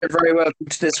You're very welcome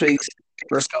to this week's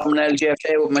Roscommon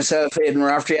LGFA with myself, Aidan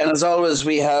Raftery. And as always,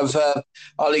 we have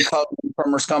Ollie Colgan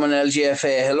from Roscommon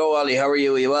LGFA. Hello, Ollie. How are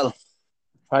you? Are you well?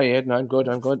 Hi, Ed. I'm good.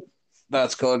 I'm good.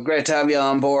 That's good. Great to have you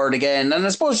on board again. And I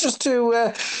suppose just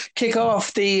to kick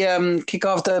off the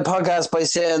podcast by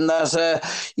saying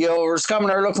that Roscommon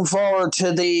are looking forward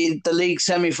to the league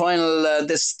semi final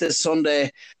this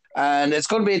Sunday, and it's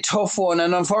going to be a tough one.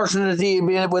 And unfortunately, you'll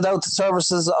be without the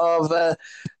services of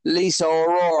Lisa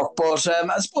O'Rourke. But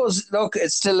I suppose look,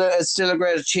 it's still a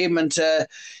great achievement.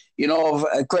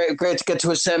 Great to get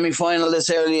to a semi final this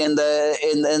early in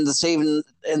the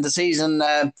season.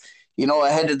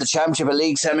 Ahead of the championship, a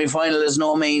league semi-final is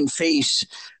no mean feat.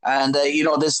 And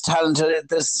this talented,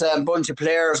 this bunch of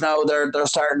players now they're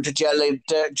starting to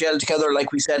gel together,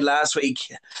 like we said last week.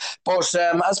 But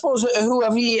I suppose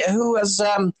who has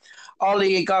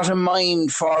Ollie got in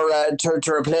mind for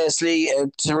to replace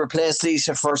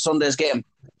Lisa for Sunday's game?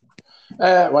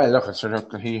 Well, look, this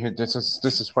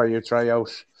is where you try out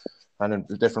and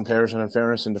different players. And in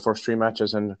fairness, in the first three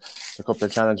matches and a couple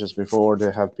of challenges before,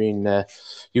 they have been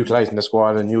utilising the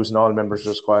squad and using all members of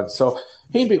the squad. So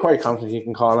he'd be quite confident he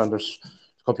can call on. There's a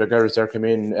couple of girls there come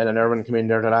in. Ellen Irwin came in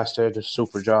there the last day, did a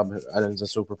super job. Ellen's a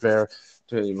super player.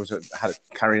 Had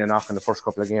carrying a knock in the first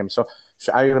couple of games. So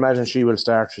I would imagine she will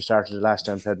start. She started the last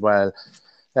time, played well.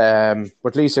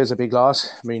 But Lisa is a big loss.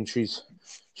 I mean, she's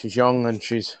young and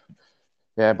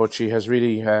but she has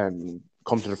really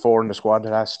come to the fore in the squad the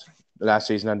last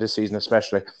season and this season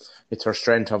especially. It's her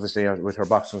strength, obviously, with her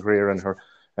boxing career and her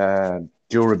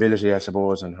durability, I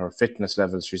suppose, and her fitness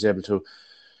levels. She's able to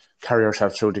carry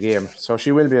herself through the game. So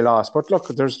she will be a loss. But look,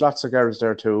 there's lots of girls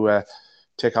there to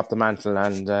take up the mantle.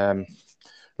 And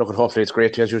hopefully it's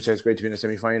great, as you say, it's great to be in the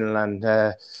semi-final. And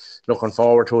looking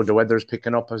forward to it. The weather's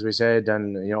picking up, as we said.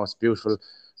 And, it's a beautiful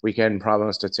weekend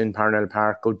promised. It's in Parnell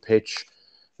Park, good pitch.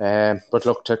 But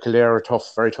look, to Kildare,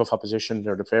 very tough opposition.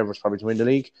 They're the favourites probably to win the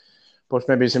league. But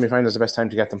maybe the semi-final is the best time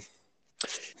to get them.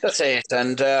 That's it,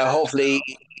 and hopefully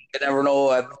you never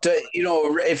know.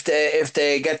 If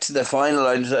they get to the final,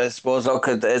 I suppose look,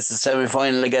 it's the semi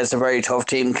final against a very tough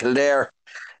team, Kildare.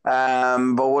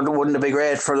 But wouldn't it be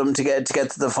great for them to get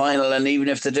to the final? And even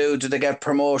if they do they get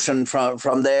promotion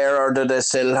from there, or do they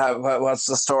still have what's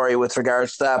the story with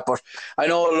regards to that? But I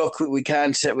know, look, we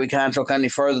can't look any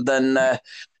further than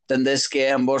this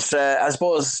game. But I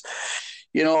suppose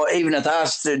even at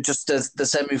that, just the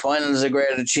semi final is a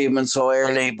great achievement so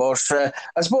early. But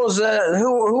I suppose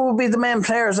who would be the main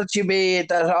players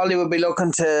that Ollie would be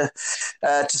looking to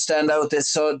stand out this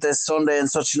Sunday in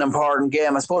such an important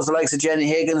game? I suppose the likes of Jenny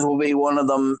Higgins will be one of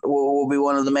them. Will be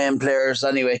one of the main players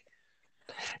anyway.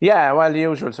 Yeah, well, the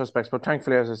usual suspects. But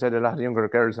thankfully, as I said, a lot of younger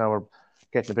girls now are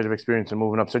getting a bit of experience and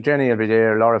moving up. So Jenny will be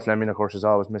there. Laura Fleming, of course, is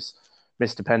always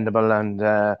Miss Dependable,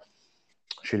 and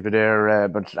she'll be there.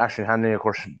 But Ashley Hanley, of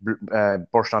course,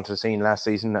 burst onto the scene last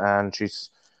season, and she's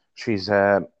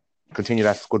continued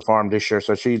that good form this year.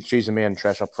 So she's the main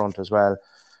threat up front as well.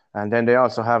 And then they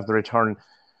also have the return.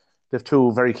 They have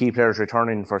two very key players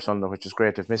returning for Sunday, which is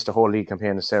great. They've missed the whole league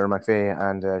campaign. Is Sarah McVeigh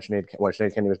and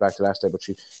Sinead Kenny was back the last day, but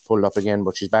she pulled up again,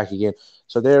 but she's back again.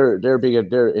 So they're big.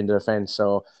 They're in the defence.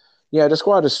 So yeah, the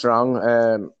squad is strong.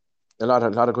 A lot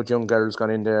of good young girls gone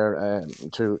in there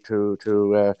to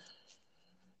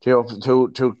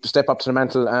step up to the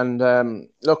mantle. And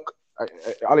look,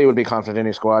 Ollie will be confident in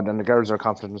his squad, and the girls are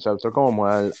confident themselves. They're going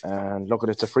well, and look,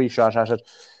 it's a free shot at it.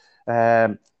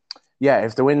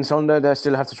 If they win Sunday, they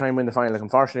still have to try and win the final. Like,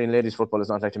 unfortunately, in ladies' football, it's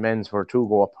not like the men's where two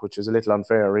go up, which is a little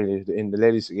unfair, really. In the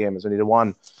ladies' game, it's only the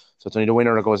one, so it's only the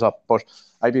winner that goes up. But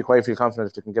I'd be quite feel confident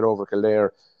if they can get over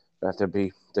Kildare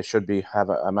that they should have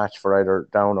a match for either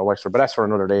Down or Wexford. But that's for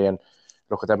another day. And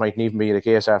look, that might even be the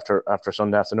case after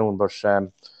Sunday afternoon. But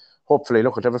hopefully,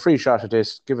 look, they have a free shot at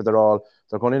this. Give it their all.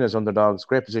 They're going in as underdogs.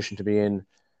 Great position to be in.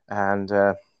 And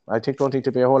don't think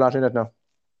there'll be a whole lot in it now.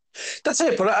 That's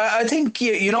it. But I think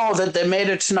you know that they made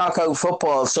it to knockout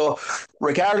football. So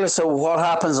regardless of what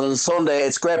happens on Sunday,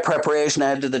 it's great preparation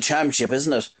ahead of the championship,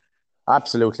 isn't it?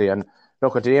 Absolutely. And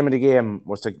look, at the aim of the game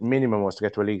was the minimum was to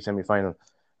get to a league semi-final,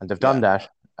 and they've Yeah. done that.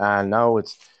 And now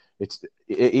it's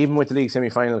even with the league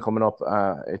semi-final coming up,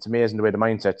 it's amazing the way the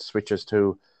mindset switches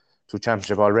to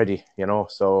championship already.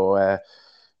 So I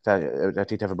think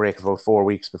they have a break of about 4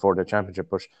 weeks before the championship,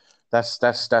 but that's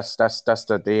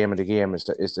the aim of the game is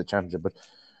the championship. But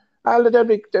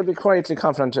they'll be quietly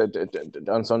confident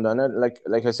on Sunday. And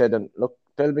like I said, and look,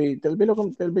 they'll be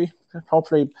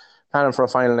hopefully planning for a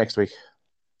final next week.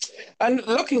 And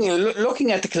looking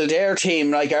at the Kildare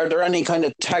team, like, are there any kind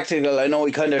of tactical? I know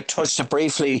we kind of touched it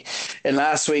briefly in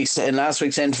last week's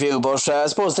interview, but I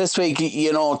suppose this week,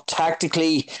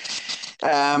 tactically,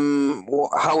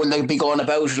 how will they be going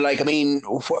about it? Like, I mean,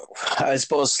 I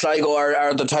suppose Sligo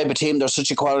are the type of team. They're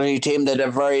such a quality team that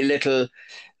have very little.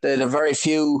 They have very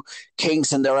few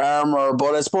kinks in their armour,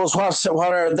 but I suppose what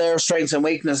are their strengths and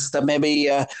weaknesses that maybe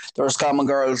the Roscommon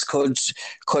girls could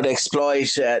exploit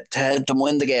to help them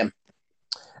win the game?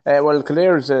 Well,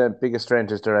 Kildare's biggest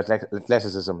strength is their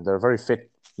athleticism. They're a very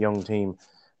fit young team.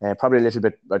 Probably a little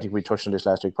bit. I think we touched on this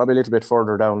last week. Probably a little bit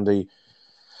further down the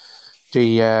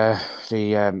uh,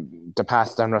 the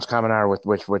path than Roscommon are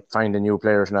with finding new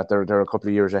players, and that they're a couple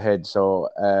of years ahead. So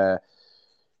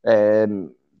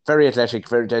very athletic.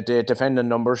 They defend in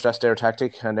numbers. That's their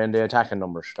tactic, and then they attack in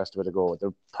numbers. That's the way to go.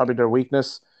 They're probably their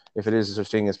weakness, if it is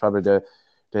such thing, is probably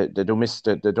they do miss.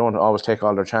 They don't always take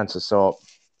all their chances. So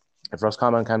if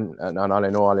Roscommon can, and Ollie,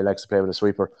 I know Ollie likes to play with a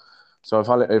sweeper. So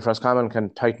if Roscommon can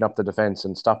tighten up the defence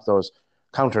and stop those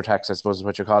counter-attacks, I suppose is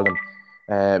what you call them,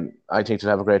 I think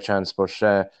they'll have a great chance. But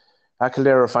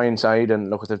Kildare are a fine side, and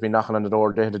look, they've been knocking on the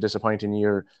door. They had a disappointing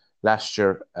year last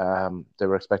year. They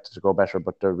were expected to go better,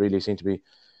 but they really seem to be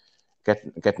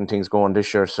getting things going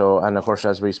this year. So, and of course,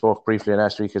 as we spoke briefly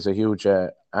last week, is a huge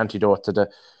antidote to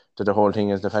the whole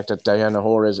thing is the fact that Diana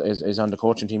Hoare is on the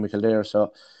coaching team of Kildare.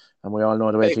 So, and we all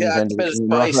know the way things Yeah, it's ended a bit of in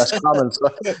spice. Roscommon. So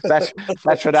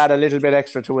that should add a little bit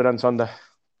extra to it on Sunday.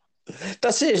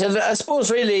 That's it. And I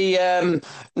suppose really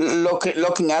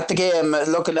looking at the game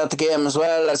as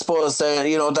well. I suppose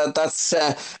that's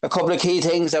a couple of key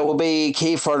things that will be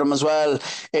key for them as well.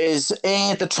 Is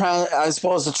I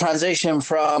suppose the transition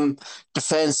from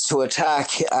defense to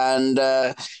attack, and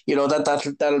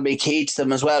that'll be key to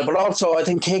them as well. But also, I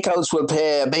think kickouts will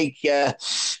play a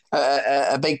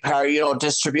big part.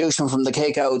 Distribution from the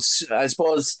kickouts. I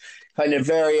suppose kind of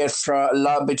vary it from a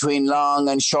lot between long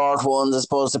and short ones, I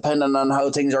suppose, depending on how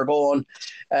things are going.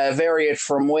 Vary it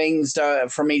from wings down,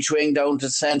 from each wing down to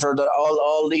centre.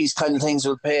 All these kind of things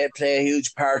will play a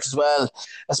huge part as well,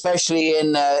 especially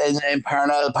in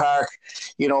Parnell Park.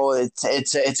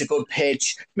 It's a good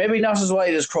pitch. Maybe not as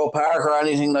wide as Crow Park or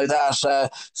anything like that.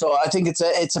 So I think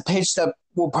it's a pitch that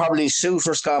will probably suit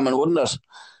Roscommon, wouldn't it?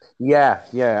 Yeah,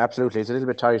 absolutely. It's a little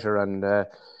bit tighter, and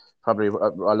probably a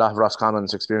lot of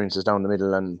Roscommon's experiences down the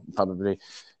middle, and probably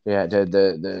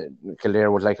the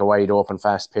Kildare would like a wide open,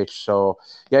 fast pitch. So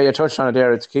yeah, you touched on it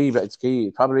there. It's key, but it's key.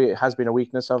 It probably has been a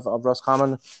weakness of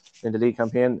Roscommon in the league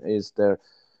campaign is their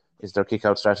kick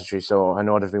out strategy. So I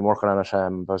know they've been working on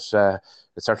it, but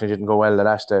it certainly didn't go well the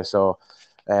last day. So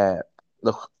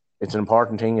look, it's an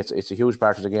important thing. It's a huge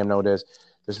part of the game nowadays.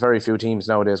 There's very few teams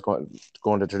nowadays going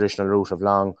the traditional route of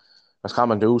long.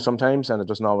 Roscommon do sometimes, and it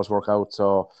doesn't always work out.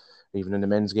 So even in the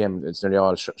men's game, it's nearly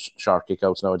all short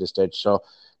kickouts now at this stage. So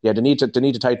yeah, they need to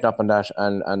tighten up on that.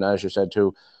 And as you said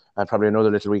too, probably another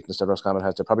little weakness that Roscommon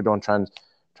has, they probably don't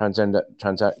transcend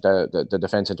the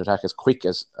defence into attack as quick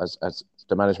as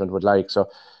the management would like. So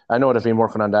I know they've been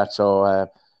working on that. So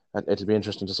it'll be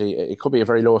interesting to see. It could be a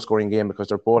very low scoring game because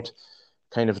they're both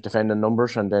kind of defending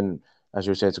numbers, and then as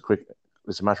you say,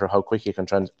 it's a matter of how quick you can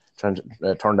turn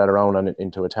that around and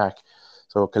into attack.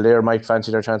 So Kildare might fancy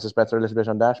their chances better a little bit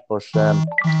on that, but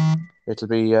it'll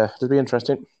be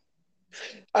interesting.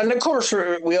 And of course,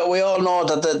 we all know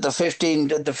that the 15,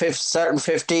 the fifth starting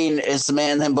 15 is the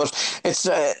main thing. But it's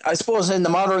I suppose in the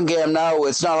modern game now,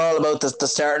 it's not all about the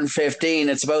starting 15.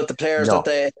 It's about the players No,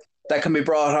 that can be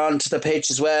brought onto the pitch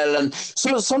as well. And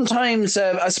so sometimes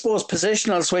I suppose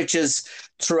positional switches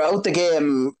throughout the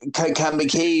game can be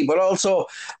key. But also,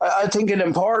 I think an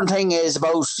important thing is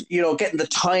about getting the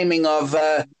timing of.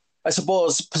 I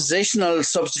suppose positional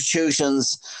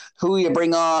substitutions, who you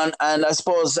bring on, and I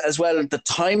suppose as well the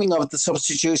timing of the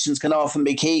substitutions can often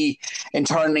be key in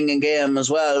turning a game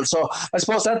as well. So I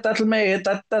suppose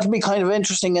that'll be kind of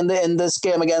interesting in this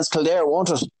game against Kildare, won't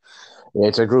it? yeah,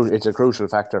 it's a crucial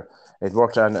factor. It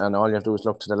worked, and all you have to do is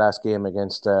look to the last game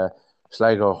against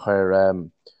Sligo, where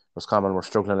Roscommon were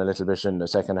struggling a little bit in the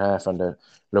second half, and they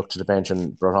looked to the bench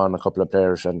and brought on a couple of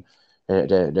players, and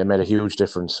they made a huge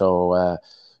difference. So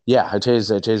yeah, it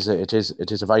is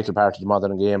a vital part of the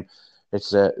modern game.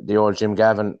 It's the old Jim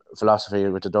Gavin philosophy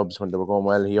with the Dubs when they were going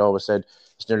well. He always said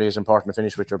it's nearly as important to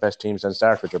finish with your best teams than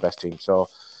start with your best team. So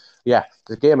yeah,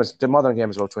 the modern game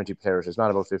is about 20 players. It's not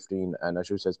about 15. And as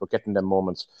you says, but getting them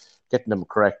moments, getting them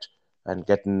correct, and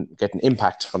getting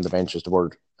impact from the bench is the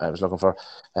word I was looking for.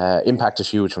 Impact is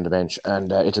huge from the bench,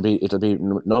 and it'll be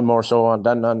none more so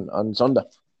than on Sunday.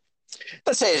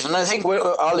 That's it, and I think with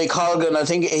Ollie Colgan, I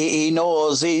think he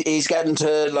knows he's getting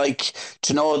to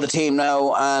know the team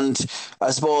now, and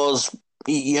I suppose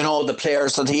the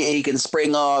players that he can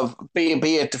spring off, be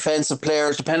it defensive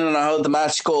players, depending on how the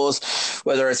match goes,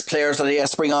 whether it's players that he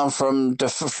has to spring on from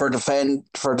for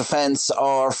defense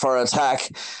or for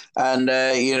attack, and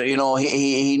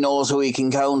he knows who he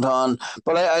can count on.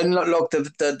 But I look,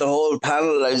 the whole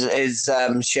panel is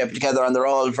shaped together, and they're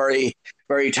all very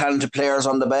talented players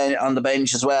on the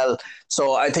bench as well.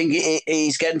 So I think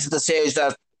he's getting to the stage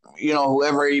that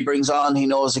whoever he brings on, he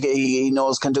knows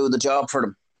can do the job for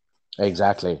them.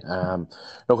 Exactly.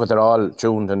 Look, they're all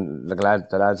tuned, and the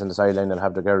lads on the sideline will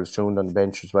have the girls tuned on the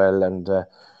bench as well, and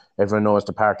everyone knows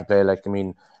the part to play. Like, I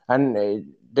mean, and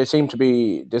they seem to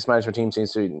be, this management team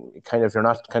seems to kind of, you're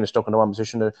not kind of stuck in the one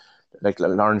position. Like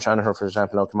Lauren Shanahan, for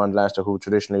example, now came on last year, who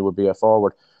traditionally would be a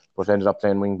forward, but ended up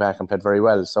playing wing back and played very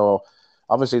well. So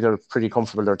obviously they're pretty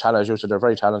comfortable. They're talented, as you said, they're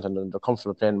very talented, and they're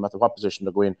comfortable playing no matter what position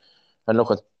they go in. And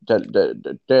look at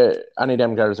any of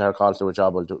them girls that are called to a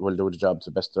job will do the job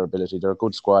to the best of their ability. They're a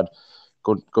good squad,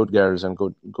 good girls, and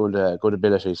good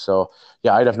ability. So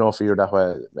yeah, I'd have no fear that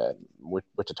way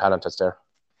with the talent that's there.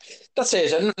 That's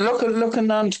it. And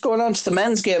looking on, going on to the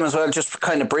men's game as well, just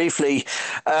kind of briefly.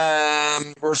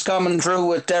 Roscommon drew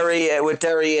with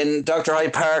Derry in Dr.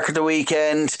 Hyde Park at the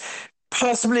weekend.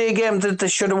 Possibly a game that they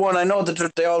should have won. I know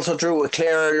that they also drew with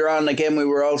Clare earlier on, a game we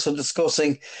were also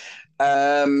discussing.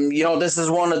 This is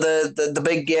one of the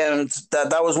big games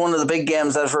that was one of the big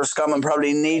games that Roscommon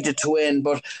probably needed to win.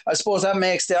 But I suppose that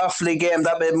makes the Offaly game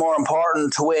that bit more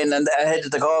important to win and ahead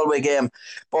of the Galway game.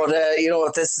 But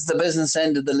this is the business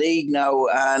end of the league now,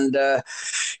 and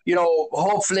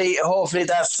hopefully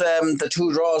that the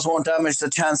two draws won't damage the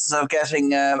chances of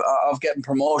getting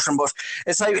promotion. But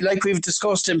it's like we've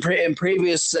discussed in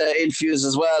previous interviews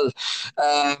as well.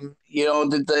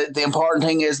 The important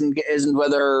thing isn't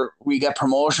whether we get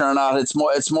promotion or not. It's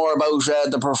more about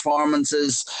the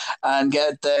performances and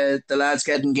get the lads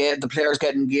the players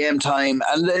getting game time,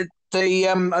 and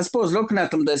I suppose looking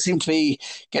at them, they seem to be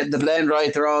getting the blend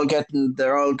right. They're all getting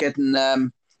their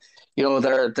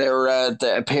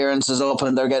appearances up,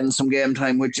 and they're getting some game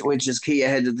time, which is key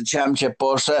ahead of the championship.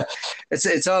 But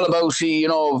it's all about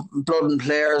blood and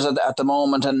players at the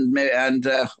moment, and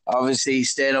obviously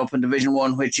staying up in Division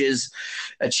 1, which is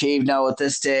achieved now at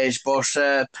this stage. But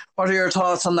what are your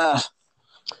thoughts on that?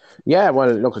 Yeah,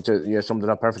 well, look, you summed it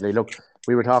up perfectly. Look,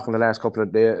 we were talking the last couple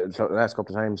of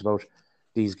times about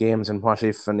these games and what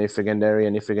if, and if again Derry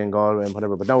and if again Galway and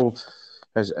whatever. But now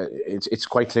it's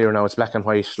quite clear now. It's black and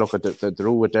white. Look at the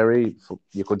rule with Derry.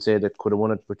 You could say they could have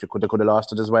won it, but they could have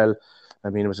lost it as well. I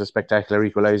mean, it was a spectacular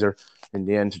equaliser in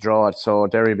the end to draw it. So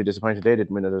Derry would be disappointed they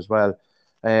didn't win it as well.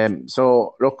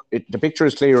 So look, the picture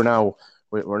is clear now.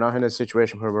 We're not in a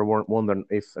situation where we're wondering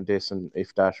if this and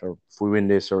if that, or if we win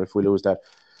this or if we lose that.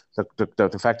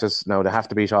 The fact is now they have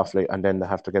to beat Offaly, and then they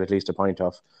have to get at least a point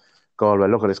off Galway.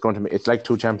 Look, it's like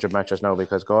two championship matches now,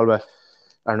 because Galway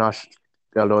are not,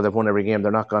 although they've won every game,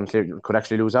 they're not gone clear, could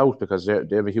actually lose out, because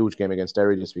they have a huge game against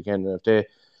Derry this weekend. And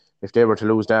if they were to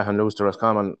lose that and lose to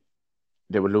Roscommon,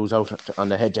 they would lose out on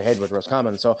the head-to-head with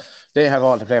Roscommon. So they have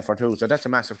all to play for too. So that's a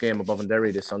massive game above in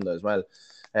Derry this Sunday as well.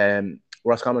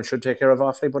 Roscommon should take care of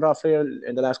Offaly, but Offaly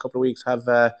in the last couple of weeks have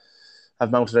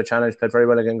mounted a challenge, played very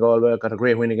well against Galway, got a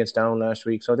great win against Down last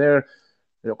week. So they're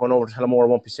going over to Tullamore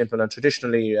won't be simple, and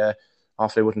traditionally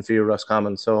Offaly wouldn't fear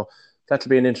Roscommon. So that'll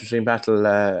be an interesting battle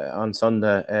on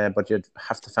Sunday, but you'd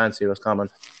have to fancy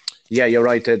Roscommon. Yeah, you're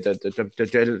right.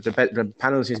 The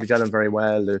panel seems to be gelling very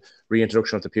well. The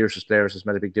reintroduction of the Pearses players has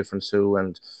made a big difference too,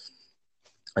 and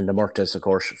the Murtas, of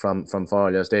course, from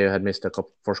Fall, as they had missed the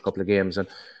first couple of games. And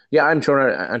yeah, I'm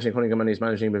sure Anthony Cunningham and his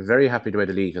managing will be very happy the way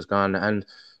the league has gone, and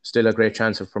still a great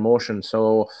chance of promotion.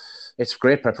 So it's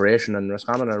great preparation, and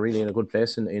Roscommon are really in a good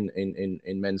place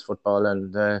in men's football,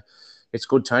 and it's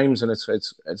good times, and it's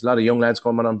a lot of young lads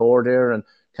coming on board there, and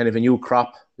kind of a new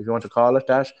crop, if you want to call it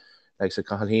that. Like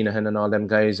Cathal Heenahan and all them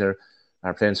guys are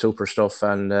playing super stuff,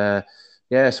 and the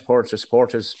support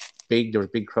is big. There was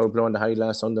a big crowd blowing the high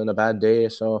last Sunday on a bad day,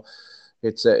 so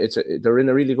they're in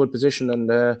a really good position,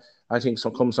 and I think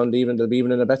come Sunday even they'll be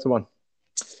even in a better one.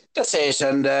 That's it,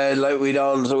 and we'd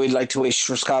like to wish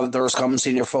the Roscommon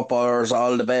senior footballers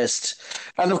all the best,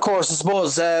 and of course, I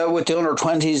suppose with the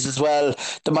under-20s as well,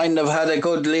 they mightn't have had a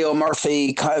good Leo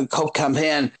Murphy Cup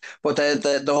campaign, but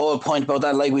the whole point about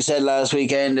that, like we said last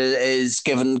weekend, is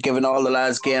giving all the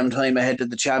lads game time ahead of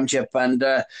the championship, and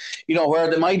where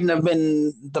they mightn't have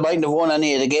won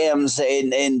any of the games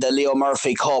in the Leo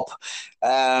Murphy Cup.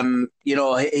 He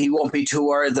won't be too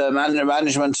worried. The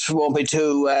management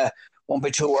won't be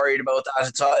too worried about that.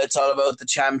 It's all about the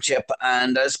championship,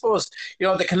 and I suppose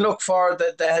they can look for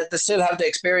that. They still have the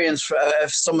experience.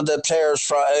 Some of the players,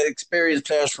 experienced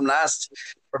players from last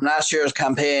year's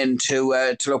campaign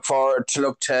to look forward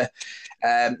to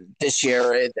this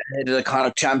year ahead of the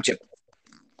Connacht Championship.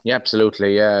 Yeah,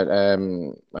 absolutely. Yeah,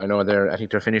 I know I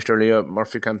think they're finished early up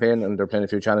Murphy campaign, and they're playing a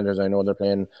few challenges. I know they're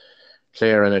playing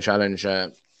Clare in a challenge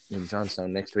in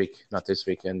Johnstown next week, not this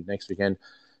weekend, next weekend.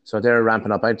 So they're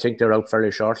ramping up. I think they're out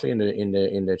fairly shortly in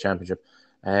the championship.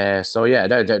 So yeah,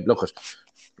 look at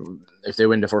if they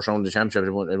win the first round of the championship,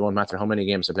 it won't matter how many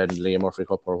games they played in the Liam Murphy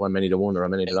Cup or how many they won or how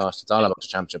many they lost. It's all about the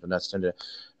championship, and that's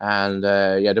and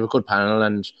they have a good panel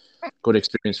and good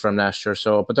experience from last year.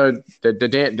 So, but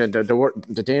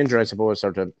the danger, I suppose,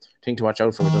 or the thing to watch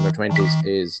out for with under-20s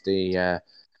is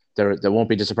there won't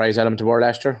be the surprise element to war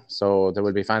last year, so they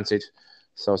will be fancied.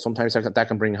 So sometimes that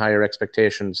can bring higher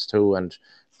expectations too, and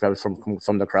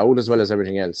from the crowd as well as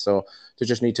everything else. So they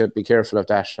just need to be careful of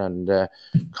that and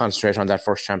concentrate on that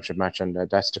first championship match, and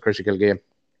that's the critical game.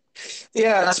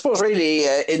 Yeah, and I suppose really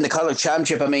in the Connacht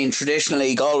Championship, I mean,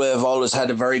 traditionally Galway have always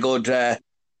had a very good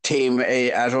team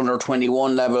at under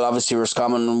 21 level. Obviously,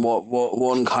 Roscommon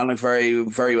won Connacht very,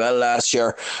 very well last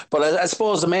year. But I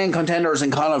suppose the main contenders in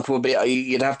Connacht would be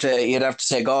you'd have to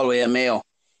say Galway and Mayo.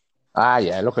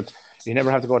 Yeah, look at. You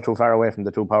never have to go too far away from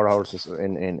the two powerhouses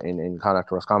in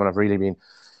Connacht. Roscommon have really been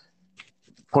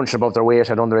punched above their weight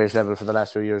at underage level for the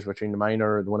last few years. Between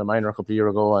won a minor a couple of years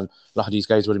ago, and a lot of these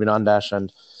guys would have been on that,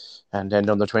 and then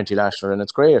under 20 last year, and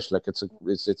it's great. Like it's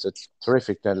a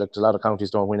terrific. Like a lot of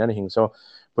counties don't win anything, so.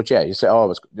 But yeah, you say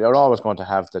they're always going to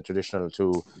have the traditional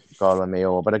two, Galway and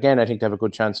Mayo. But again, I think they have a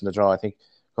good chance in the draw. I think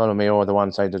Galway and Mayo are the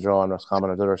one side of the draw, and Roscommon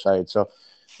are the other side. So,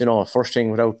 first thing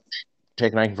without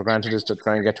taking anything for granted is to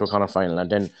try and get to a Connacht final, and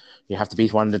then you have to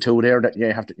beat one of the two there. That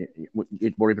you have to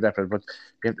you'd worry about that, but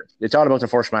it's all about the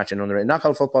first match. And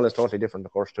knockout football is totally different,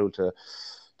 of course, to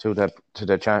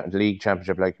the league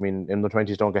championship. Like I mean, in the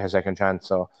 20s don't get a second chance,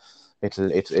 so it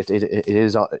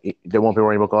is. They won't be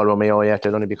worrying about Galway Mayo yet.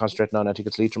 They'll only be concentrating on I think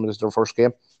it's Leitrim is their first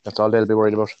game. That's all they'll be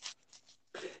worried about.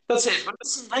 That's it. But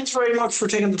listen, thanks very much for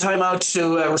taking the time out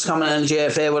to Roscommon and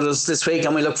LGFA with us this week,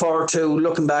 and we look forward to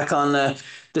looking back on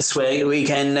this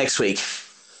weekend next week.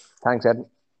 Thanks, Ed.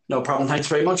 No problem. Thanks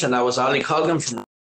very much. And that was Ollie Colgan from